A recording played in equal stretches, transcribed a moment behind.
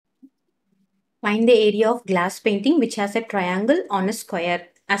Find the area of glass painting which has a triangle on a square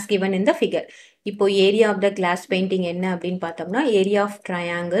as given in the figure. இப்போ area of the glass painting என்ன அப்படின்னு பார்த்தோம்னா area of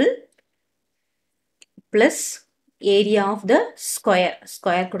triangle plus area of the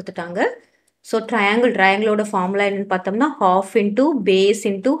square கொடுத்துட்டாங்க. So triangle ஓட formula என்னன்னு பார்த்தோம்னா half into base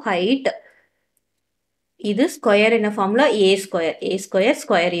into height. இது square என்ன formula a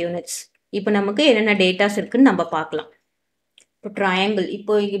square units. இப்போ நமக்கு என்னென்ன datas இருக்குன்னு நம்ம பார்க்கலாம். இப்போ triangle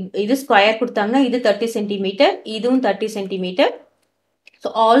இப்போ இது square கொடுத்தாங்கன்னா இது 30 cm, இதுவும் 30 cm. So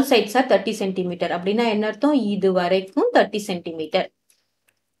all sides are 30 cm. அப்படின்னா என்ன அர்த்தம்? இது வரைக்கும் 30 cm.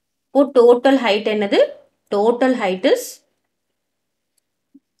 இப்போ total height என்னது? Total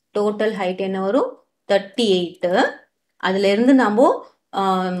height என்ன வரும்? 38. அதுல இருந்து நம்ம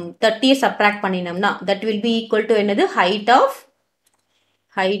 30 subtract பண்ணினோம்னா that will be equal to என்னது? height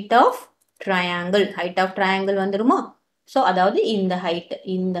of triangle வந்துருமா? So அதாவது இந்த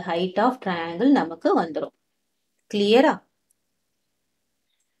height of triangle நமக்கு வந்துரும். கிளியரா?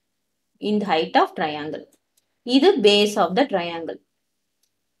 இந்த height of triangle. இது base of the triangle.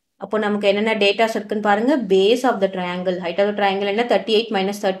 அப்போ நமக்கு என்னென்ன datas இருக்குன்னு பாருங்க. Base of the triangle. Height of the triangle என்ன? 38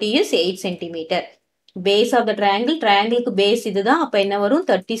 minus 30 is 8 cm. Base of the triangleக்கு base இதுதான். அப்போ என்ன வரும்?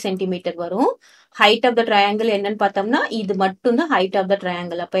 30 cm வரும். Height of the triangle என்னன்னு பார்த்தோம்னா இது மட்டும் தான் height of the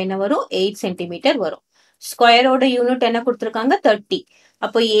triangle. அப்போ என்ன வரும்? 8 cm வரும். Square ஓட யூனிட் என்ன கொடுத்துருக்காங்க? 30.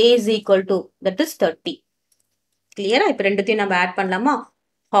 அப்போ A is equal to that is 30. கிளியரா? இப்போ ரெண்டுத்தையும் நம்ம ஆட் பண்ணலாமா?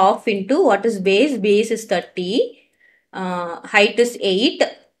 Half into what is base? Base is 30. Height is 8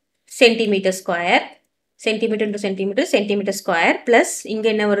 centimeter square. Centimeter into centimeter square plus இங்க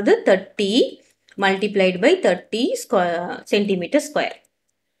என்ன வருது? 30 multiplied by 30 centimeter square.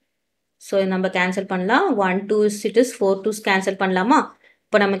 So நம்ம cancel பண்ணலாம். 1 2 it is 4 2s cancel பண்ணலாமா?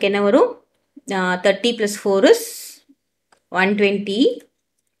 இப்போ நமக்கு என்ன வரும்? 30 plus 4 is 120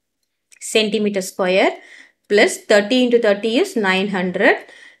 centimeter square plus 30 into 30 is 900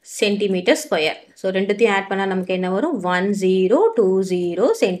 centimeter square. So ரெண்டுத்தையும் ஆட் பண்ணா நமக்கு என்ன வரும்? 1020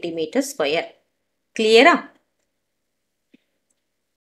 centimeter square. கிளியரா?